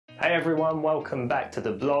Hey everyone, welcome back to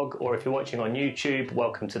the blog, or if you're watching on YouTube,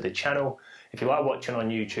 welcome to the channel. If you are watching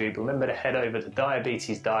on YouTube, remember to head over to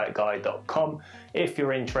diabetesdietguide.com if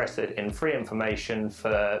you're interested in free information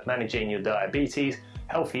for managing your diabetes,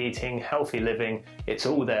 healthy eating, healthy living, it's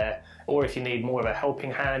all there. Or if you need more of a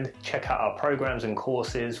helping hand, check out our programs and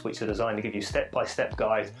courses which are designed to give you step-by-step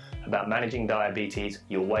guides about managing diabetes,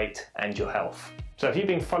 your weight and your health. So if you've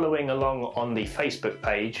been following along on the Facebook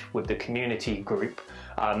page with the community group,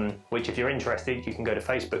 which if you're interested, you can go to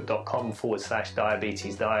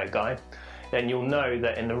facebook.com/diabetesdietguide, then you'll know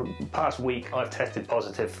that in the past week I've tested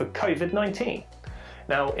positive for COVID-19.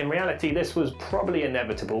 Now, in reality, this was probably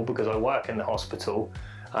inevitable because I work in the hospital,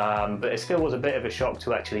 but it still was a bit of a shock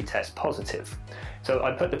to actually test positive. So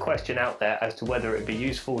I put the question out there as to whether it'd be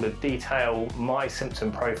useful to detail my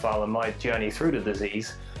symptom profile and my journey through the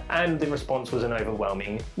disease, and the response was an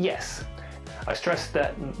overwhelming yes. I stressed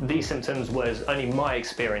that these symptoms was only my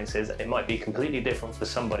experiences. It might be completely different for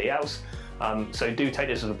somebody else. So do take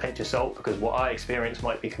this with a pinch of salt, because what I experience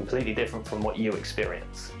might be completely different from what you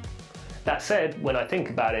experience. That said, when I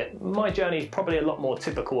think about it, my journey is probably a lot more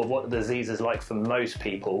typical of what the disease is like for most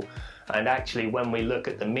people. And actually, when we look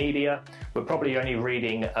at the media, we're probably only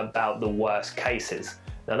reading about the worst cases.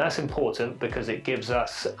 Now that's important because it gives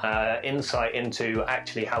us insight into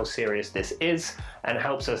actually how serious this is, and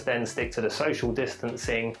helps us then stick to the social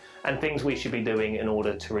distancing and things we should be doing in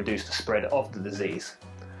order to reduce the spread of the disease.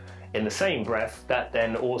 In the same breath, that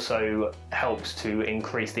then also helps to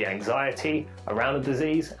increase the anxiety around the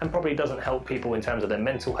disease, and probably doesn't help people in terms of their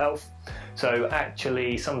mental health. So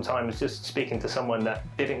actually, sometimes just speaking to someone that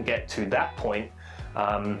didn't get to that point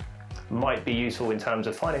might be useful in terms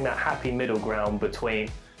of finding that happy middle ground between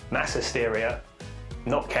mass hysteria,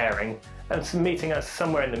 not caring, and meeting us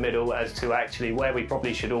somewhere in the middle as to actually where we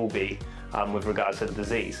probably should all be with regards to the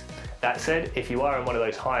disease. That said, if you are in one of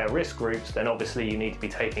those higher risk groups, then obviously you need to be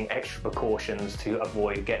taking extra precautions to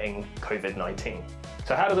avoid getting COVID-19.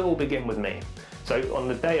 So how did it all begin with me? So on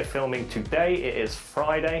the day of filming today, it is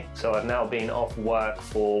Friday, so I've now been off work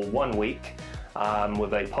for 1 week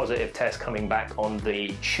with a positive test coming back on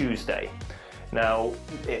the Tuesday. Now,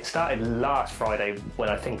 it started last Friday when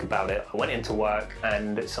I think about it. I went into work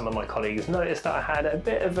and some of my colleagues noticed that I had a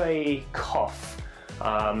bit of a cough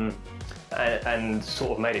and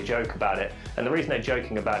sort of made a joke about it. And the reason they're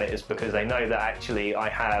joking about it is because they know that actually I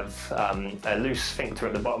have a loose sphincter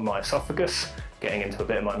at the bottom of my esophagus, getting into a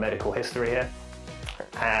bit of my medical history here.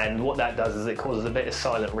 And what that does is it causes a bit of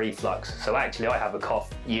silent reflux. So actually I have a cough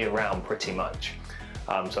year round pretty much.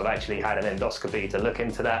 So I've actually had an endoscopy to look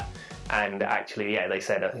into that. And actually, yeah, they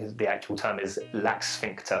said the actual term is lax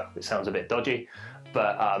sphincter, which sounds a bit dodgy.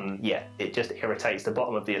 But yeah, it just irritates the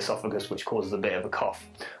bottom of the esophagus, which causes a bit of a cough,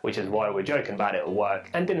 which is why we're joking about it at work,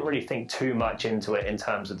 and didn't really think too much into it in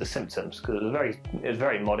terms of the symptoms, because it was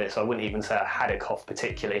very modest. I wouldn't even say I had a cough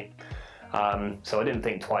particularly. So I didn't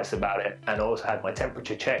think twice about it, and I also had my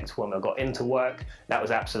temperature checked when I got into work. That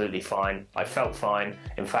was absolutely fine. I felt fine.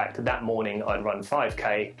 In fact, that morning I'd run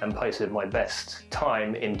 5K and posted my best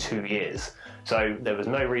time in 2 years. So there was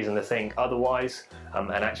no reason to think otherwise, and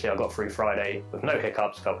actually I got through Friday with no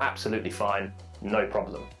hiccups, felt absolutely fine, no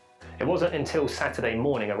problem. It wasn't until Saturday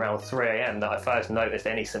morning around 3 AM that I first noticed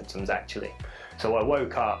any symptoms actually. So I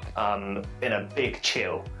woke up in a big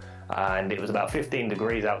chill. And it was about 15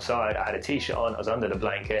 degrees outside. I had a t-shirt on, I was under the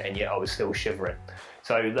blanket, and yet I was still shivering.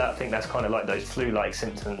 So I think that's kind of like those flu-like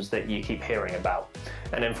symptoms that you keep hearing about.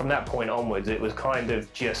 And then from that point onwards, it was kind of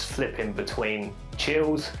just flipping between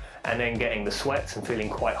chills and then getting the sweats and feeling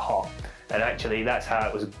quite hot. And actually that's how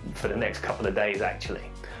it was for the next couple of days actually.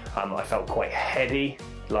 I felt quite heady,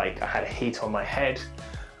 like I had heat on my head,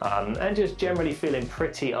 and just generally feeling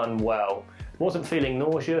pretty unwell. Wasn't feeling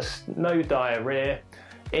nauseous, no diarrhea.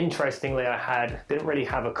 Interestingly, didn't really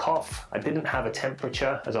have a cough. I didn't have a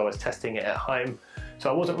temperature as I was testing it at home. So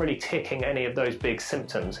I wasn't really ticking any of those big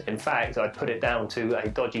symptoms. In fact, I'd put it down to a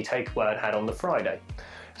dodgy takeaway I'd had on the Friday.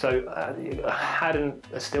 So I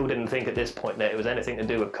still didn't think at this point that it was anything to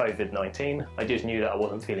do with COVID-19. I just knew that I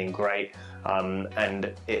wasn't feeling great,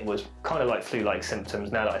 and it was kind of like flu-like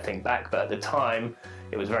symptoms now that I think back, but at the time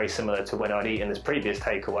it was very similar to when I'd eaten this previous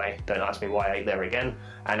takeaway. Don't ask me why I ate there again,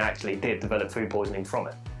 and actually did develop food poisoning from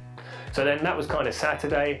it. So then that was kind of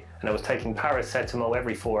Saturday, and I was taking paracetamol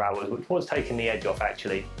every 4 hours, which was taking the edge off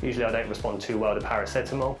actually. Usually I don't respond too well to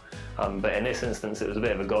paracetamol, but in this instance it was a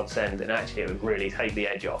bit of a godsend, and actually it would really take the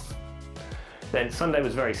edge off. Then Sunday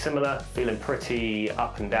was very similar, feeling pretty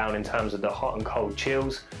up and down in terms of the hot and cold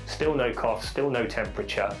chills, still no cough, still no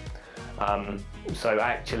temperature. So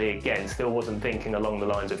actually again, still wasn't thinking along the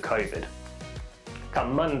lines of COVID.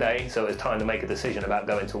 Come Monday, so it was time to make a decision about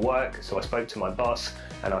going to work, so I spoke to my boss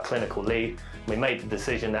and our clinical lead. We made the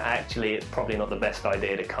decision that actually it's probably not the best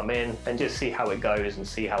idea to come in and just see how it goes and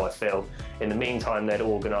see how I feel. In the meantime, they'd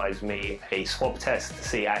organised me a swab test to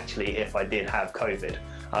see actually if I did have COVID,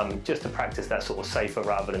 just to practice that sort of safer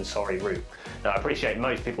rather than sorry route. Now, I appreciate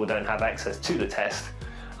most people don't have access to the test,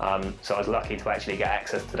 so I was lucky to actually get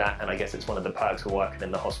access to that, and I guess it's one of the perks of working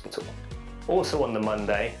in the hospital. Also on the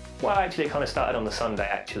Monday, well, actually it kind of started on the Sunday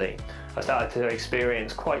actually. I started to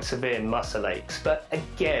experience quite severe muscle aches, but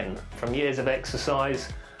again, from years of exercise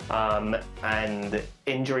and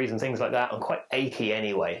injuries and things like that, I'm quite achy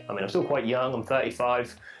anyway. I mean, I'm still quite young, I'm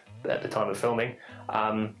 35 at the time of filming,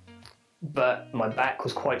 but my back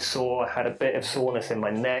was quite sore. I had a bit of soreness in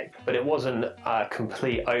my neck, but it wasn't a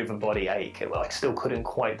complete overbody ache. I still couldn't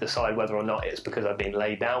quite decide whether or not it's because I've been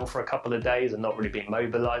laid down for a couple of days and not really been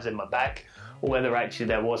mobilising my back, or whether actually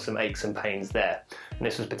there was some aches and pains there. And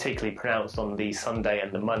this was particularly pronounced on the Sunday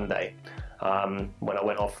and the Monday when I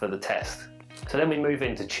went off for the test. So then we move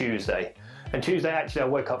into Tuesday. And Tuesday actually I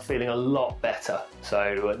woke up feeling a lot better.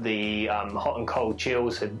 So the hot and cold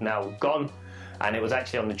chills had now gone. And it was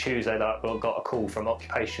actually on the Tuesday that I got a call from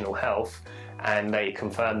Occupational Health and they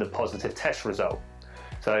confirmed the positive test result.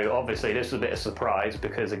 So obviously this was a bit of a surprise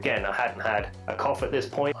because again, I hadn't had a cough at this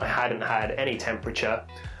point. I hadn't had any temperature.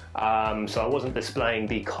 So I wasn't displaying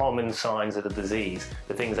the common signs of the disease,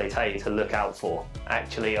 the things they tell you to look out for.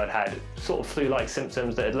 Actually, I'd had sort of flu-like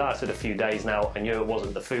symptoms that had lasted a few days now. I knew it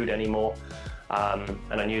wasn't the food anymore. And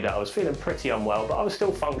I knew that I was feeling pretty unwell, but I was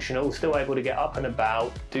still functional, still able to get up and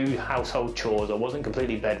about, do household chores. I wasn't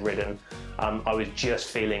completely bedridden. I was just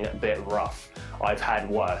feeling a bit rough. I've had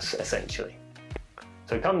worse, essentially.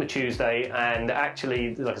 So come the Tuesday, and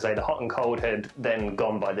actually, like I say, the hot and cold had then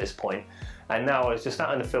gone by this point. And now I was just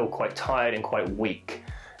starting to feel quite tired and quite weak.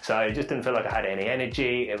 So I just didn't feel like I had any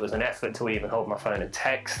energy. It was an effort to even hold my phone and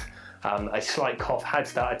text. A slight cough had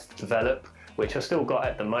started to develop, which I've still got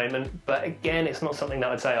at the moment. But again, it's not something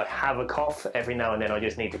that I'd say I have a cough. Every now and then I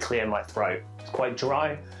just need to clear my throat. It's quite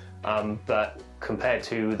dry, but compared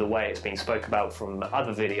to the way it's been spoke about from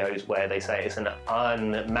other videos where they say it's an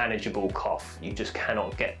unmanageable cough. You just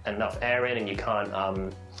cannot get enough air in and you can't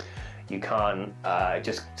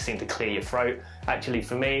just seem to clear your throat. Actually,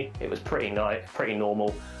 for me, it was pretty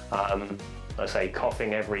normal. I say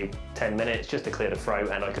coughing every 10 minutes just to clear the throat,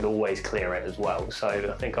 and I could always clear it as well. So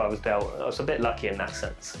I think I was a bit lucky in that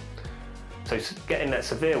sense. So getting that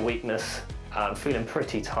severe weakness, feeling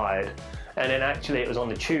pretty tired. And then actually it was on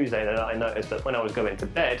the Tuesday that I noticed that when I was going to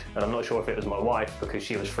bed, and I'm not sure if it was my wife because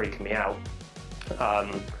she was freaking me out,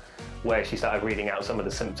 where she started reading out some of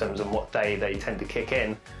the symptoms and what day they tend to kick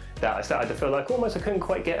in, that I started to feel like almost I couldn't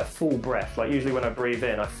quite get a full breath. Like usually when I breathe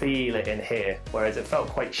in, I feel it in here, whereas it felt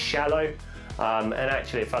quite shallow. And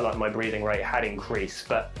actually it felt like my breathing rate had increased,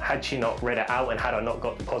 but had she not read it out and had I not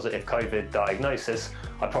got the positive COVID diagnosis,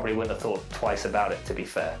 I probably wouldn't have thought twice about it, to be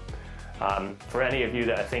fair. For any of you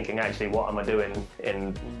that are thinking, actually, what am I doing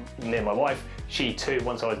near my wife? She too,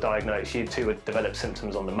 once I was diagnosed, she too had developed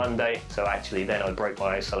symptoms on the Monday. So actually then I broke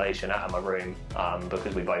my isolation out of my room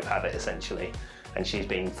because we both have it essentially. And she's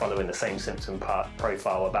been following the same symptom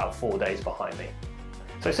profile about 4 days behind me.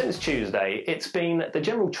 So since Tuesday, the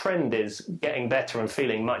general trend is getting better and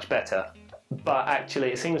feeling much better. But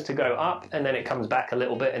actually it seems to go up and then it comes back a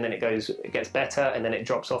little bit and then it gets better and then it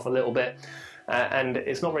drops off a little bit. And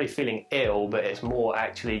it's not really feeling ill, but it's more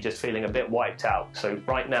actually just feeling a bit wiped out. So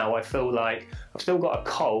right now I feel like I've still got a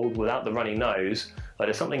cold without the runny nose, but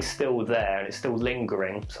there's something still there and it's still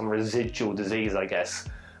lingering, some residual disease, I guess.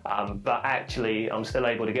 But actually I'm still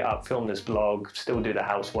able to get up, film this vlog, still do the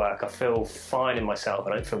housework. I feel fine in myself.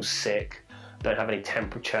 I don't feel sick, don't have any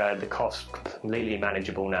temperature. The cough's completely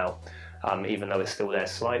manageable now, even though it's still there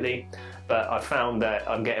slightly. But I found that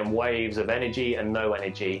I'm getting waves of energy and no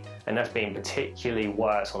energy, and that's been particularly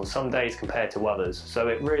worse on some days compared to others. So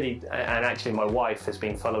it really, and actually my wife has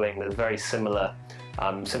been following the very similar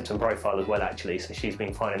symptom profile as well actually. So she's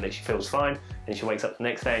been finding that she feels fine and she wakes up the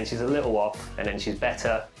next day and she's a little off, and then she's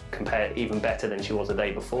better, even better than she was the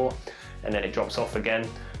day before, and then it drops off again.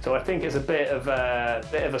 So I think it's a bit of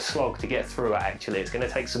a slog to get through it actually. It's going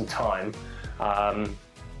to take some time.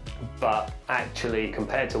 But actually,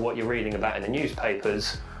 compared to what you're reading about in the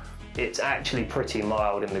newspapers, it's actually pretty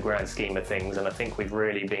mild in the grand scheme of things, and I think we've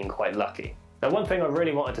really been quite lucky. Now, one thing I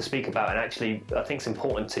really wanted to speak about, and actually I think it's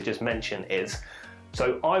important to just mention, is,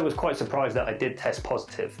 so I was quite surprised that I did test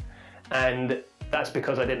positive, and that's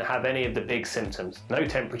because I didn't have any of the big symptoms. No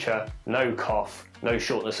temperature, no cough, no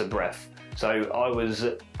shortness of breath. So I was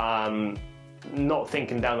not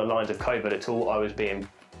thinking down the lines of COVID at all. I was being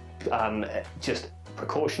just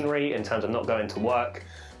precautionary in terms of not going to work,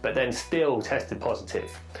 but then still tested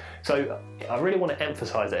positive. So I really want to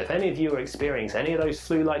emphasize that if any of you are experiencing any of those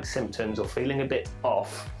flu-like symptoms or feeling a bit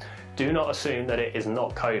off, do not assume that it is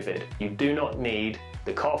not COVID. You do not need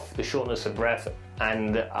the cough, the shortness of breath,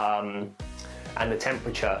 and the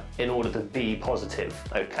temperature in order to be positive,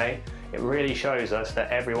 okay? It really shows us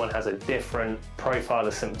that everyone has a different profile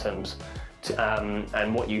of symptoms,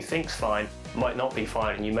 and what you think's fine might not be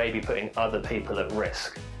fine, and you may be putting other people at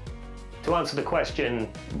risk. To answer the question,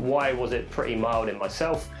 why was it pretty mild in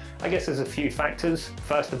myself? I guess there's a few factors.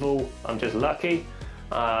 First of all, I'm just lucky.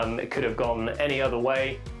 It could have gone any other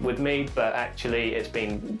way with me, but actually it's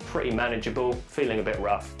been pretty manageable, feeling a bit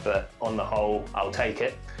rough, but on the whole, I'll take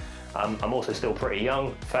it. I'm also still pretty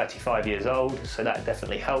young, 35 years old, so that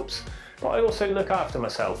definitely helps. But I also look after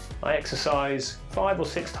myself. I exercise 5 or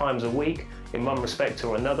 6 times a week in one respect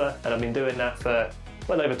or another, and I've been doing that for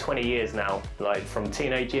well over 20 years now. Like from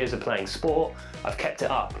teenage years of playing sport, I've kept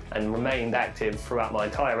it up and remained active throughout my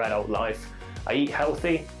entire adult life. I eat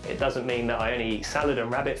healthy. It doesn't mean that I only eat salad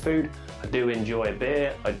and rabbit food. I do enjoy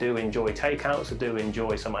beer, I do enjoy takeouts, I do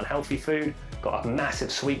enjoy some unhealthy food. Got a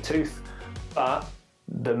massive sweet tooth, but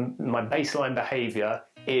my baseline behaviour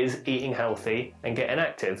is eating healthy and getting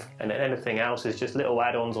active, and then anything else is just little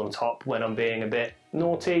add-ons on top when I'm being a bit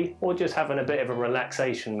naughty or just having a bit of a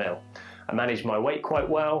relaxation meal. I manage my weight quite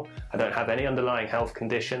well, I don't have any underlying health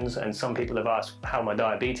conditions, and some people have asked how my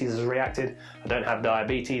diabetes has reacted. I don't have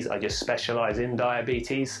diabetes, I just specialise in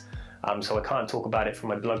diabetes. So I can't talk about it from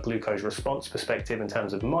a blood glucose response perspective in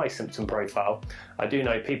terms of my symptom profile. I do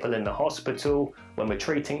know people in the hospital, when we're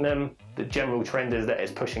treating them, the general trend is that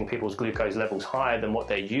it's pushing people's glucose levels higher than what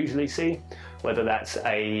they usually see, whether that's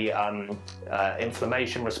a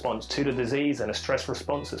inflammation response to the disease and a stress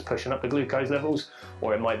response that's pushing up the glucose levels,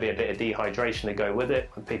 or it might be a bit of dehydration to go with it.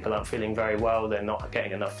 When people aren't feeling very well, they're not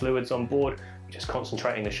getting enough fluids on board, just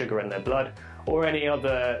concentrating the sugar in their blood, or any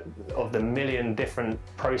other of the million different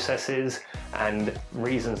processes and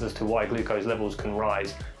reasons as to why glucose levels can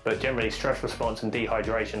rise. But generally stress response and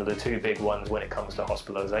dehydration are the two big ones when it comes to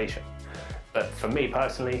hospitalization. But for me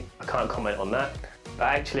personally, I can't comment on that. But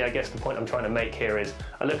actually, I guess the point I'm trying to make here is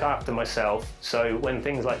I look after myself, so when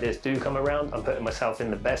things like this do come around, I'm putting myself in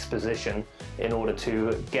the best position in order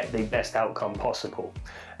to get the best outcome possible.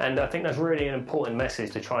 And I think that's really an important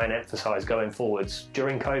message to try and emphasize going forwards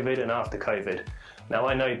during COVID and after COVID. Now,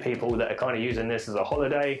 I know people that are kind of using this as a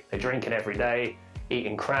holiday, they're drinking every day,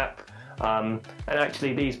 eating crap, and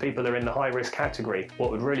actually these people are in the high-risk category.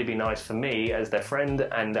 What would really be nice for me as their friend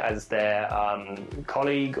and as their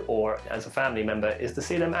colleague or as a family member is to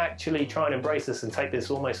see them actually try and embrace this and take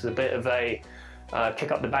this almost as a bit of a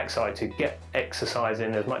kick up the backside to get exercise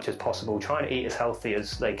in as much as possible, trying to eat as healthy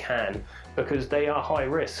as they can, because they are high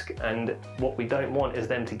risk, and what we don't want is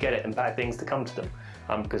them to get it and bad things to come to them,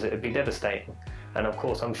 because it would be devastating. And of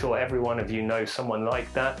course, I'm sure every one of you knows someone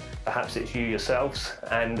like that. Perhaps it's you yourselves.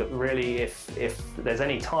 And really, if there's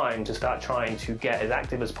any time to start trying to get as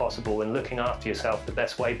active as possible and looking after yourself the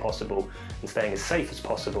best way possible and staying as safe as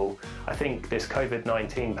possible, I think this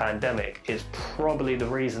COVID-19 pandemic is probably the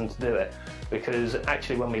reason to do it. Because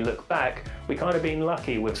actually, when we look back, we kind of been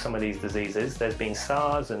lucky with some of these diseases. There's been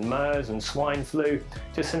SARS and MERS and swine flu.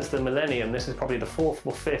 Just since the millennium, this is probably the 4th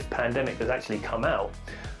or 5th pandemic that's actually come out.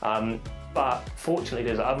 But fortunately,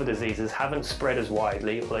 those other diseases haven't spread as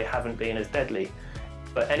widely, or they haven't been as deadly.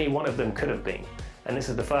 But any one of them could have been. And this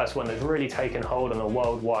is the first one that's really taken hold on a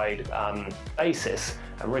worldwide basis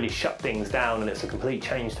and really shut things down, and it's a complete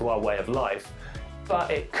change to our way of life.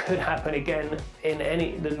 But it could happen again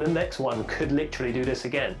the next one could literally do this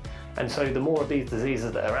again. And so the more of these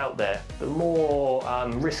diseases that are out there, the more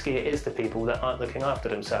risky it is to people that aren't looking after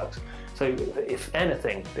themselves. So if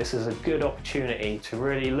anything, this is a good opportunity to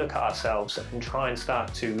really look at ourselves and try and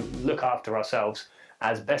start to look after ourselves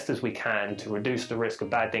as best as we can to reduce the risk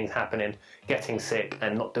of bad things happening, getting sick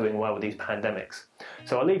and not doing well with these pandemics.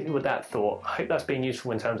 So I'll leave you with that thought. I hope that's been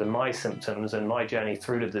useful in terms of my symptoms and my journey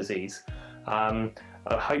through the disease. I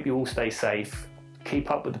hope you all stay safe,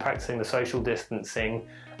 keep up with practicing the social distancing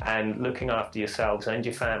and looking after yourselves and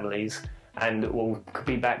your families, and we'll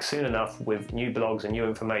be back soon enough with new blogs and new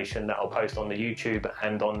information that I'll post on the YouTube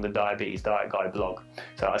and on the Diabetes Diet Guide blog.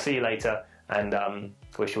 So I'll see you later, and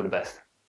wish you all the best.